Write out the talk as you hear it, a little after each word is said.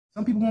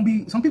Some people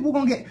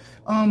gonna get,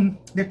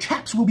 their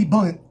chaps will be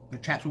burnt. Their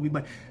chaps will be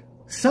burnt.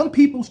 Some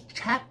people's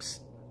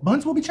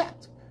buns will be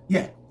chapped.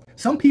 Yeah,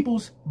 some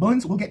people's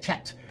buns will get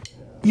chapped.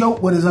 Yo,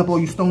 what is up, all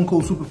you stone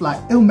cold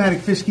superfly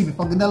illmatic fish keeping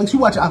funkadelics? You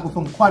watch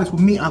Aquafunk Aquatics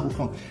with me,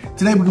 Aquafunk.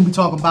 Today we're gonna be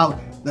talking about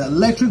the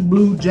electric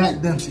blue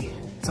Jack Dempsey.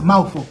 It's a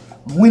mouthful.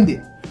 I'm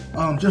winded.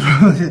 Just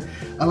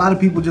a lot of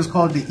people just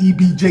call it the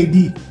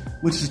EBJD,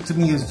 which is, to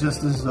me is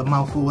just as a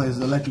mouthful as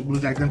the electric blue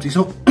Jack Dempsey.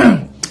 So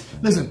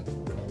listen,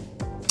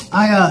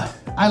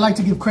 I like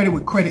to give credit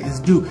where credit is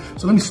due.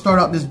 So let me start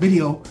out this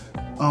video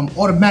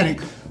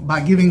automatic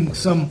by giving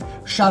some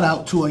shout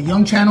out to a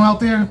young channel out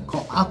there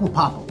called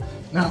AQUA.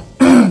 Now,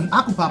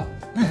 AQUA,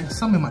 man, there's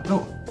something in my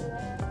throat.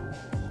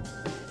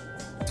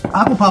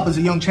 AQUA is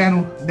a young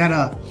channel that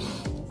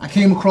I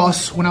came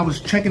across when I was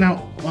checking out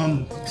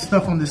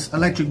stuff on this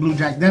electric blue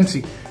Jack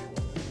Dempsey,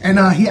 and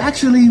he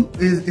actually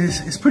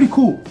is pretty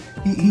cool.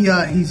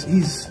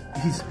 He's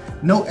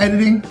no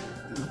editing,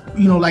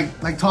 you know,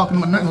 like talking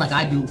about nothing like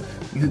I do.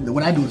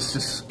 What I do is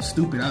just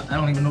stupid. I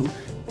don't even know.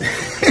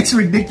 It's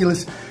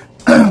ridiculous,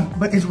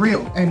 but it's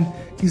real, and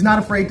he's not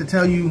afraid to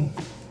tell you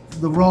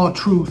the raw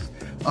truth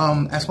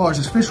as far as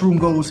his fish room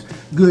goes,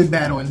 good,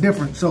 bad, or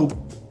indifferent. So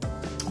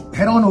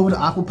head on over to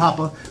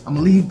AQUA. I'm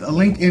gonna leave a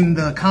link in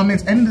the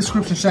comments and the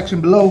description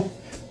section below,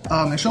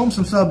 and show him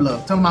some sub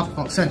love. Tell him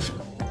Aquafunk sent you.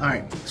 All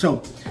right,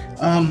 so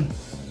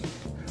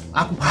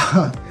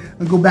AQUA.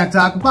 Let's go back to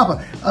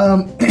AQUA.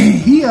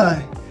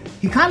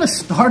 He kind of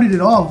started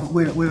it off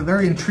with a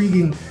very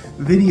intriguing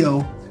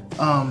video,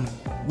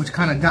 which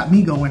kind of got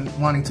me going,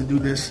 wanting to do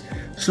this.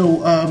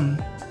 So,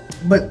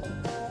 but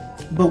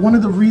one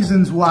of the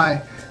reasons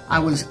why I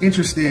was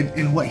interested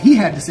in what he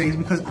had to say is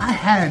because I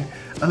had,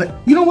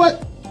 you know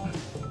what?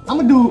 I'm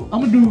gonna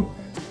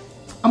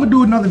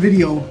do another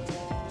video.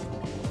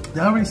 Did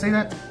I already say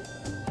that?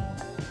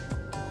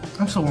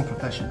 I'm so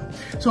unprofessional.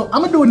 So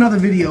I'm gonna do another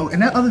video,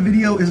 and that other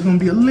video is gonna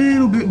be a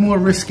little bit more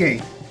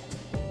risque.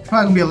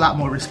 Probably gonna be a lot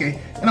more risque,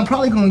 and I'm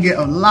probably gonna get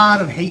a lot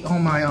of hate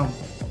on my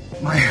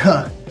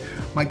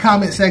my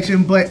comment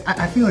section, but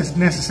I feel it's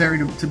necessary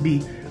to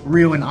be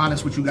real and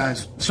honest with you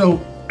guys. So,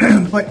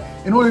 but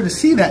in order to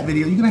see that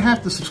video, you're gonna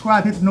have to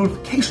subscribe, hit the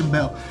notification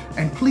bell,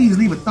 and please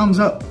leave a thumbs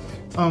up.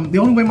 The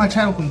only way my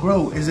channel can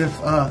grow is if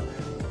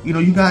you know,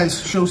 you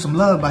guys show some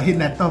love by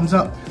hitting that thumbs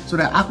up, so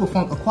that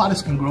Aquafunk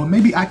Aquatics can grow.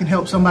 Maybe I can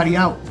help somebody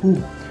out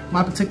who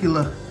my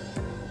particular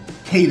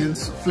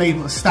cadence,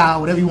 flavor, style,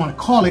 whatever you want to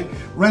call it,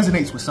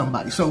 resonates with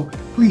somebody. So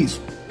please,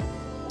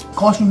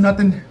 cost you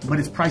nothing, but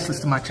it's priceless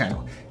to my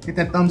channel. Hit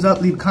that thumbs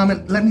up, leave a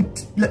comment. Let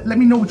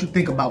me know what you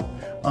think about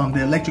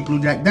the electric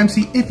blue Jack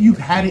Dempsey if you've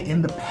had it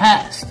in the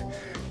past.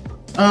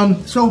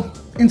 So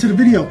into the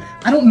video.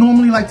 I don't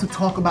normally like to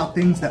talk about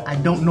things that I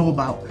don't know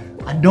about.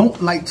 I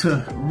don't like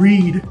to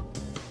read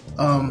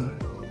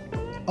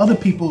other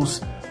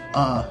people's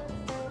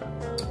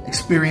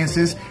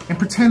experiences and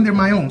pretend they're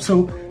my own.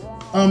 So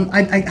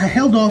I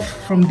held off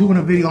from doing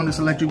a video on this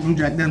electric blue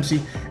Jack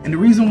Dempsey, and the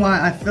reason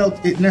why I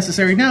felt it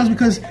necessary now is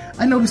because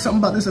I noticed something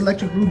about this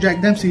electric blue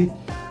Jack Dempsey.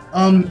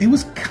 It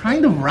was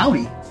kind of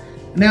rowdy.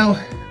 Now,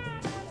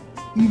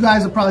 you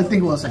guys are probably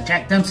thinking, well, it's a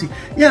Jack Dempsey.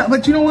 Yeah,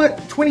 but you know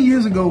what? 21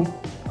 years ago,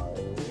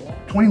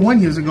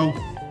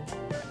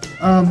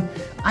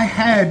 I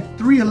had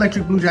 3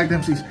 electric blue Jack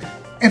Dempseys.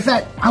 In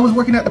fact, I was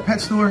working at the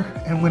pet store,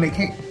 and when they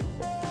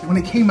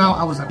came out,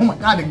 I was like, oh my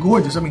God, they're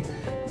gorgeous. I mean,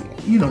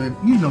 you know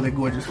they're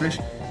gorgeous fish.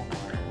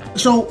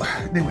 So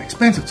they were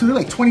expensive too. They're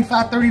like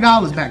 $25,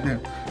 $30 back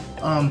then.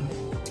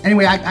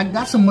 Anyway, I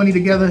got some money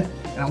together,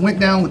 and I went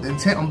down with the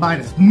intent on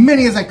buying as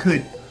many as I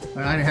could.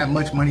 I didn't have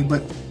much money,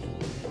 but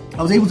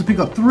I was able to pick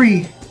up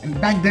 3. And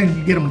back then,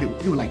 you get them,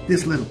 they were like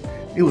this little.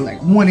 They were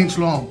like 1 inch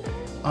long.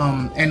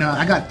 And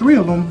I got 3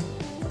 of them,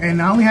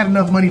 and I only had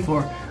enough money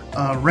for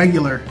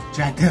regular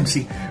Jack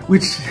Dempsey,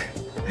 which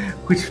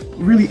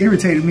really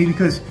irritated me,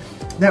 because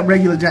that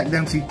regular Jack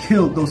Dempsey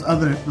killed those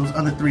other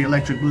 3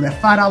 electric blue. That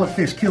 $5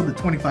 fish killed the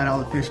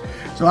 $25 fish.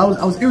 So I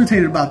was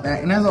irritated about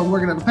that. And as I was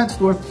working at the pet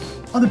store,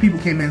 other people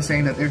came in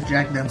saying that their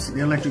Jack Dempsey,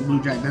 the electric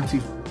blue Jack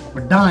Dempseys,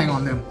 were dying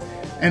on them.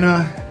 And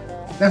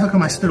that's how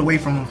come I stood away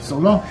from them for so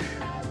long.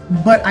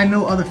 But I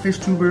know other fish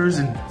tubers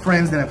and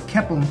friends that have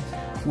kept them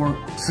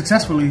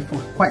successfully for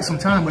quite some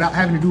time without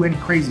having to do any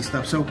crazy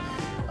stuff. So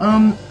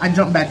I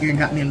jumped back in and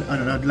got me an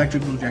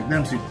electric blue Jack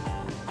Dempsey.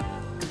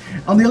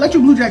 The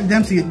electric blue Jack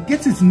Dempsey, it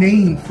gets its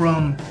name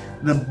from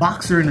the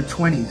boxer in the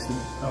 20s,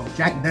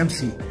 Jack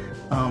Dempsey.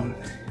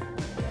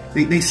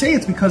 They say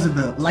it's because of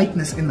the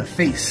likeness in the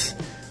face.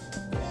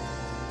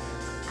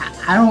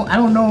 I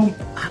don't know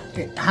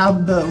how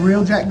the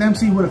real Jack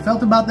Dempsey would have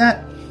felt about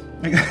that.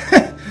 Like,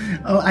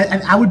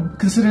 I would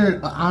consider it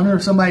an honor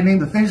if somebody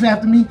named a fish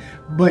after me,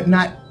 but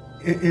not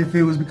if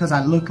it was because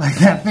I look like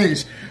that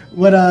fish.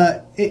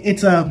 But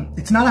it's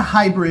not a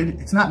hybrid.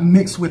 It's not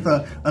mixed with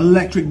a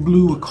electric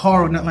blue, a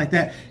car, or nothing like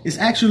that. It's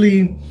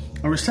actually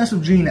a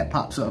recessive gene that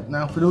pops up.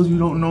 Now, for those of you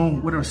who don't know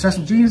what a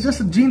recessive gene is, it's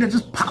just a gene that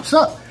just pops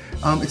up.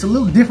 It's a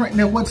little different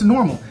than what's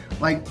normal.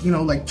 Like, you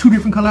know, like 2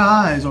 different color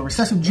eyes, or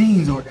recessive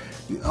genes, or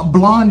a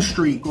blonde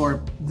streak,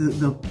 or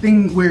the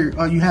thing where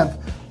you have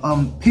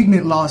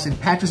pigment loss in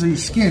patches of your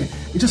skin.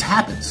 It just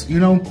happens, you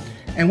know.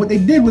 And what they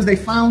did was they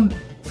found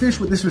fish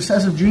with this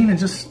recessive gene and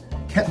just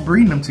kept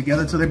breeding them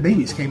together until their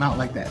babies came out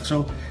like that.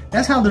 So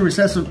that's how the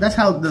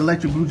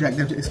electric blue jack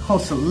Dempsey, it's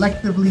called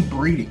selectively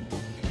breeding.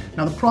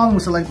 Now the problem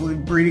with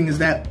selectively breeding is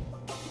that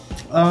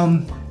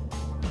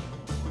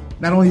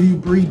not only do you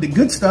breed the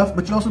good stuff,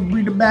 but you also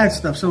breed the bad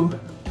stuff. So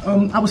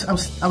I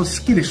was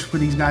skittish for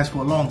these guys for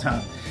a long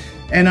time.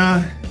 And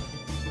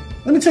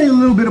let me tell you a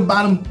little bit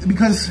about them,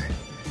 because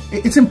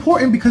it's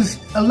important, because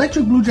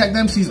electric blue Jack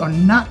Dempseys are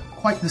not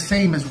quite the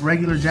same as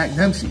regular Jack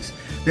Dempseys.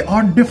 There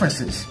are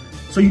differences.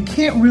 So you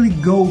can't really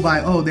go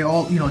by, oh, they're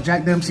all, you know,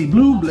 Jack Dempsey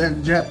blue,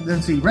 Jack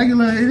Dempsey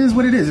regular. It is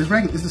what it is. It's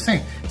regular. It's the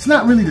same. It's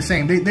not really the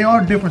same. They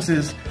are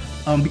differences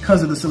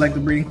because of the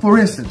selective breeding. For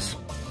instance,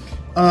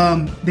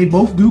 they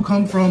both do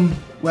come from,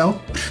 well,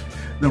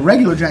 the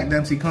regular Jack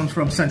Dempsey comes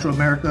from Central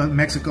America,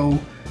 Mexico,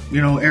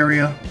 you know,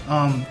 area.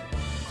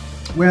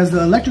 Whereas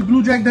the electric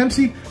blue Jack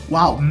Dempsey,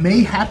 while it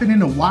may happen in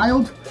the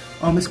wild,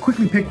 it's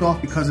quickly picked off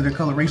because of their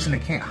coloration. They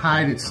can't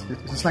hide.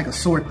 It's like a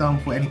sore thumb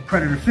for any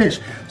predator fish.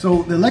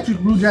 So the electric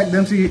blue Jack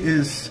Dempsey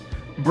is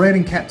bred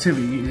in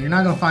captivity. You're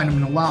not gonna find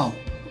them in the wild.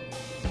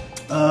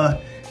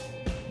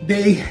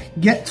 They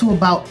get to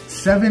about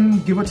 7,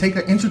 give or take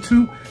an inch or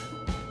 2.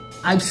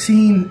 I've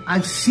seen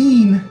a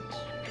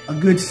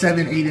good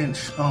 7, 8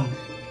 inch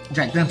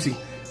Jack Dempsey.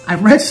 I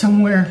read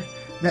somewhere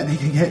that they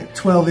can get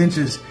 12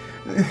 inches.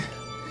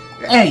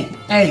 Hey,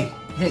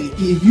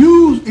 if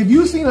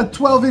you've seen a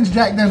 12-inch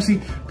Jack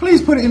Dempsey,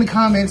 please put it in the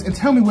comments and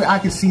tell me where I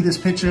can see this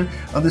picture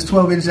of this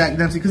 12-inch Jack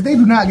Dempsey, because they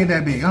do not get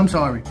that big. I'm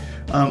sorry.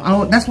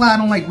 That's why I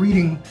don't like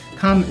reading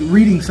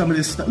some of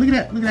this stuff. Look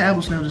at that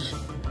apple snail.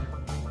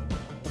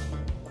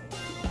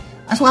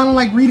 That's why I don't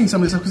like reading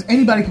some of this stuff, because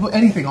anybody can put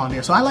anything on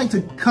there. So I like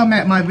to come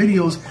at my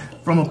videos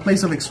from a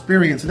place of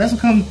experience. So that's how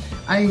come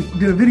I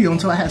did a video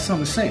until I had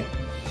something to say.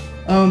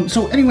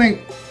 So anyway,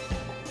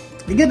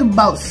 they get to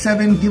about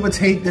 7, give or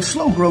take. They're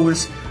slow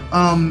growers.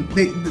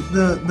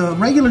 The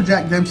regular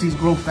Jack Dempseys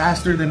grow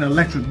faster than the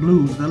electric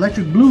blues. The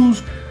electric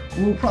blues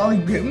will probably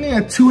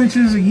get 2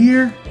 inches a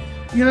year,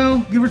 you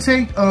know, give or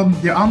take.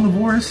 They're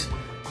omnivores.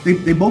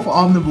 They both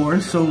are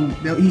omnivores, so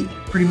they'll eat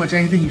pretty much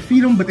anything you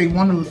feed them, but they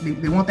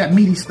want that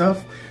meaty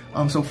stuff.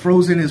 So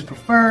frozen is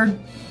preferred.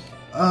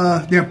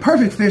 They're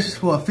perfect fish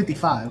for a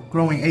 55,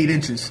 growing 8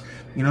 inches.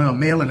 You know, a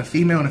male and a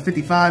female and a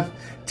 55.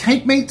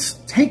 Tank mates.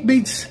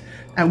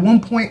 At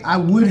one point, I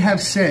would have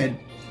said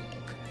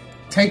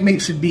tank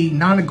mates should be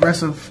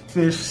non-aggressive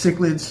fish,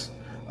 cichlids,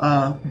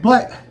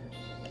 but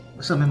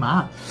something in my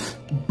eye.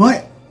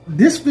 But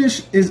this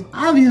fish is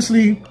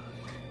obviously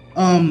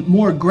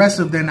more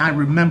aggressive than I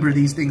remember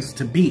these things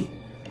to be.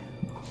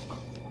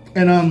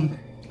 And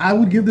I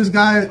would give this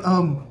guy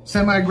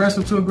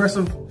semi-aggressive to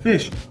aggressive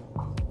fish.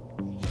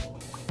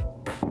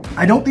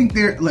 I don't think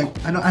they're like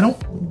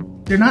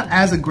they're not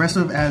as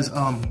aggressive as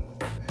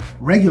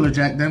regular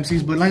Jack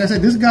Dempseys, but like I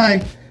said, this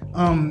guy,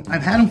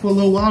 I've had him for a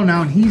little while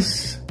now, and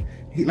he's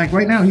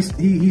right now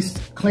he's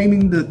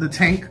claiming the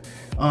tank.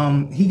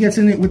 He gets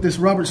in it with this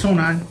Robert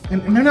Sonine,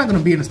 and they're not going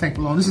to be in this tank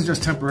for long. This is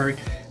just temporary,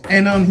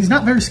 and he's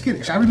not very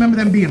skittish. I remember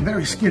them being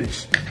very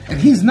skittish, and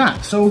he's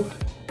not. So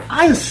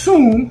I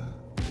assume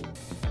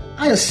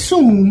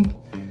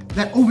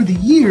that over the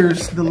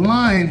years the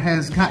line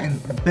has gotten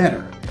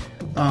better.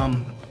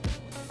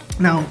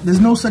 Now there's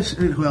no such,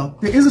 well,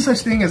 there is a such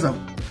thing as a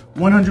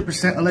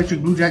 100%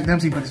 electric blue Jack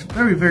Dempsey, but it's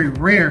very, very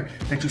rare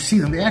that you see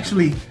them. They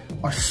actually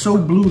are so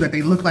blue that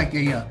they look like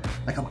a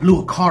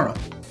blue Acara.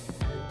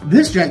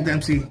 This Jack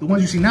Dempsey, the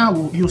ones you see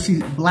now, you'll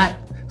see black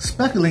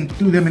speckling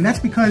through them, and that's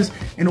because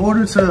in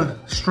order to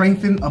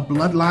strengthen a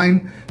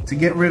bloodline, to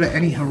get rid of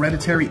any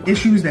hereditary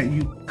issues that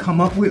you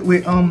come up with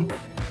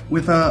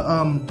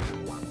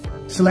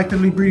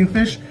selectively breeding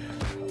fish,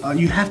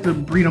 you have to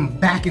breed them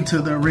back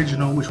into the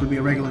original, which would be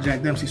a regular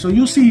Jack Dempsey. So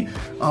you'll see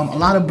a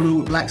lot of blue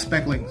with black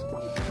specklings.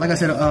 Like I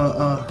said,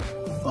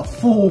 a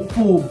full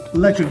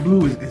electric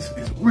blue is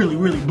really,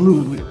 really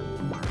blue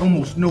with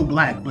almost no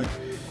black. But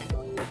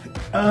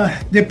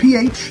their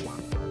pH,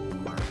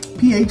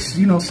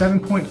 you know,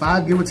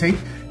 7.5, give or take.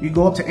 You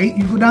go up to 8,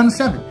 you go down to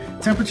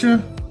 7.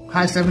 Temperature,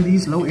 high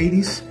 70s, low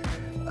 80s.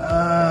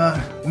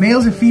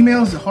 Males and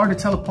females are hard to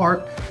tell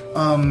apart.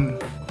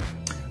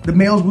 The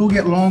males will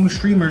get long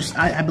streamers.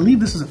 I believe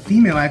this is a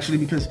female, actually,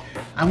 because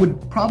I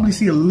would probably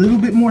see a little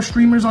bit more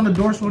streamers on the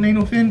dorsal and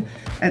anal fin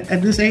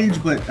at this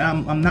age, but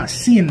I'm not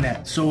seeing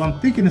that. So I'm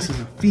thinking this is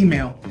a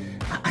female.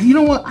 You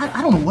know what?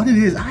 I don't know what it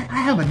is. I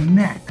have a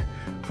knack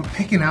for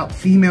picking out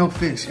female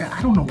fish.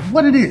 I don't know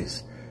what it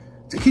is.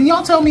 Can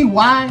y'all tell me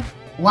why?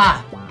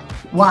 Why?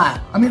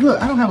 I mean,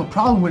 look, I don't have a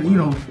problem with, you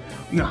know,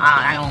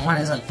 I don't want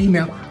it as a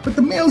female, but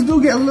the males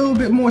do get a little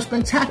bit more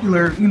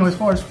spectacular, you know, as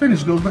far as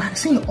finish goes. But I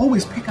seem to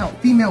always pick out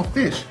female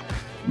fish.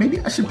 Maybe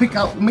I should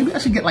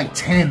get like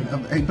 10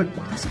 of, but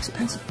that's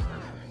expensive.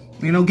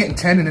 You know, getting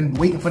 10 and then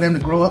waiting for them to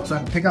grow up so I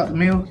can pick out the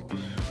males.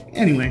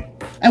 Anyway,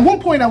 At one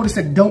point I would have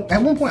said don't.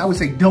 At one point I would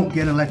say don't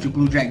get electric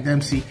blue Jack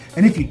Dempsey,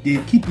 and if you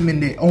did, keep them in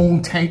their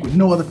own tank with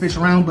no other fish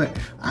around. But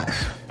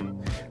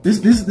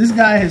this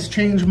guy has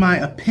changed my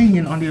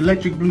opinion on the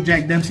electric blue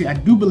Jack Dempsey. I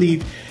do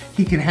believe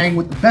he can hang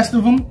with the best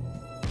of them.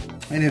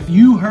 And if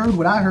you heard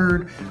what I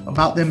heard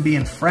about them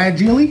being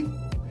fragile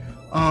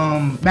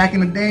back in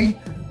the day,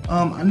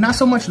 not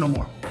so much no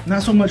more.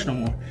 Not so much no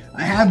more.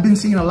 I have been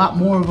seeing a lot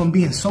more of them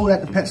being sold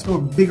at the pet store,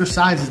 bigger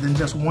sizes than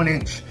just 1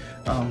 inch.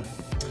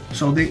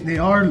 So they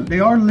are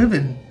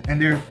living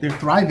and they're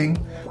thriving.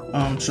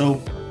 And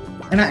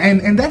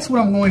that's what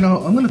I'm going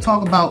to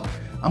talk about.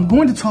 I'm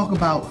going to talk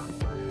about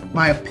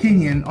my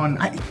opinion on.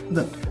 I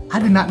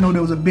did not know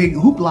there was a big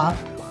hoopla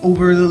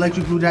over the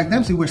electric blue Jack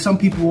Dempsey, where some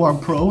people are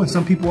pro and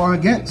some people are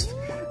against.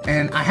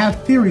 And I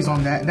have theories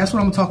on that, and that's what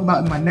I'm gonna talk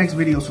about in my next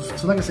video.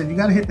 So like I said, you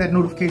gotta hit that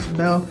notification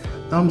bell,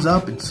 thumbs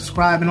up, and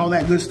subscribe and all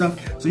that good stuff,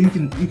 so you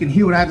can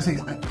hear what I have to say.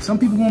 Some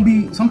people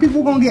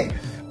gonna get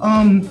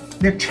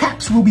their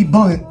chaps will be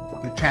bun.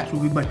 Their chaps will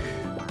be bun.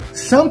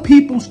 Some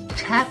people's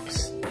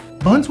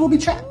buns will be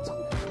chapped.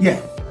 Yeah,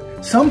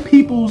 some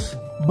people's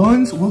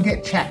buns will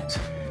get chapped.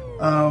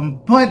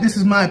 But this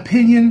is my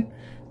opinion.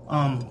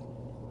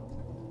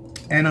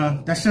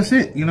 And that's just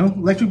it, you know.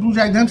 Electric blue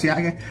Jack Dempsey.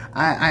 I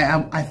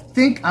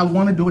think I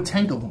want to do a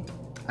tank of them.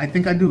 I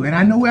think I do, and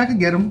I know where I can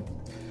get them.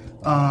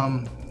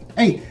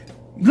 Hey,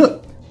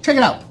 look, check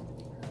it out.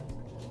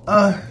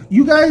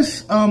 You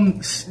guys,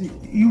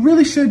 you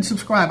really should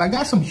subscribe. I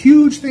got some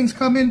huge things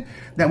coming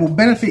that will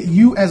benefit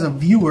you as a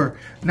viewer,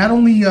 not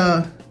only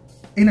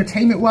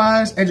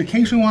entertainment-wise,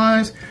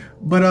 education-wise,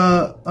 but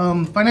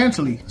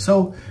financially.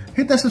 So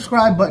hit that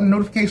subscribe button,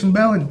 notification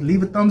bell, and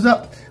leave a thumbs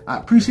up. I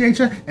appreciate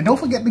you. And don't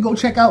forget to go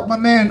check out my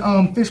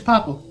man, Fish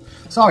Papa.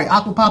 Sorry,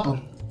 Aqua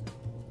Papa.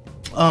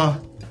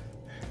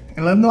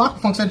 And let him know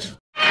Aquafunk sent you.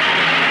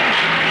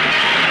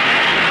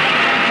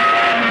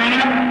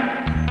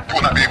 You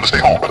will not be able to stay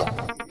home, brother.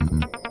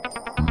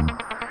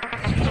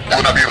 You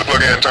will not be able to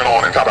plug in, turn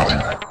on, and cop out.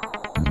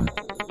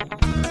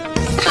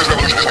 The first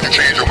revolution is when you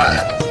change your mind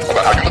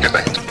about how you look at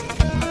things.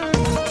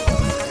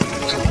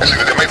 And see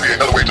that there might be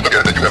another way to look at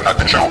it that you have not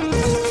been shown.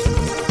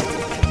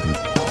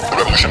 The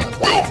revolution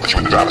will put you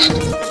in the driver's seat.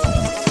 The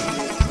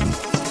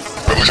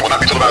revolution will not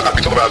be televised,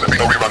 and be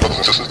no rerun, brothers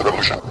and sisters. The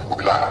revolution will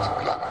be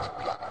live.